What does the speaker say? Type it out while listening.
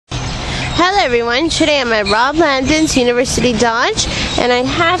Hello everyone, today I'm at Rob Landon's University Dodge, and I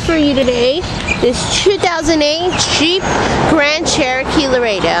have for you today this 2008 Jeep Grand Cherokee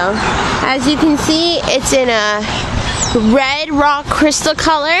Laredo. As you can see, it's in a red rock crystal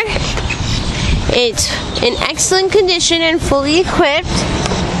color. It's in excellent condition and fully equipped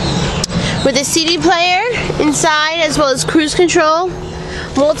with a CD player inside as well as cruise control,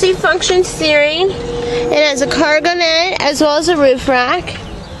 multi-function steering. It has a cargo net as well as a roof rack.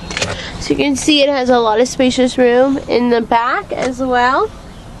 So you can see it has a lot of spacious room in the back as well.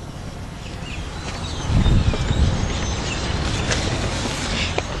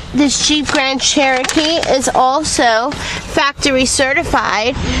 This Jeep Grand Cherokee is also factory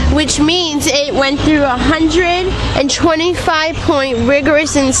certified, which means it went through a 125-point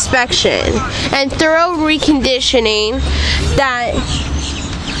rigorous inspection and thorough reconditioning that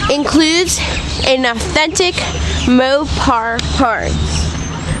includes an authentic Mopar parts.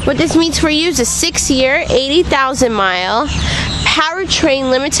 What this means for you is a 6-year, 80,000-mile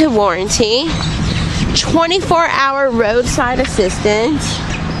powertrain limited warranty, 24-hour roadside assistance,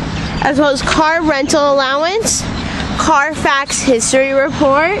 as well as car rental allowance, Carfax history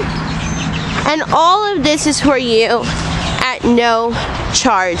report, and all of this is for you at no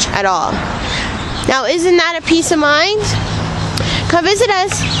charge at all. Now, isn't that a peace of mind? Come visit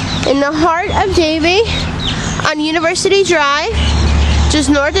us in the heart of Davie on University Drive, just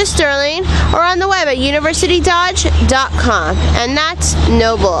north of Sterling, or on the web at universitydodge.com, and that's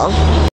Noble.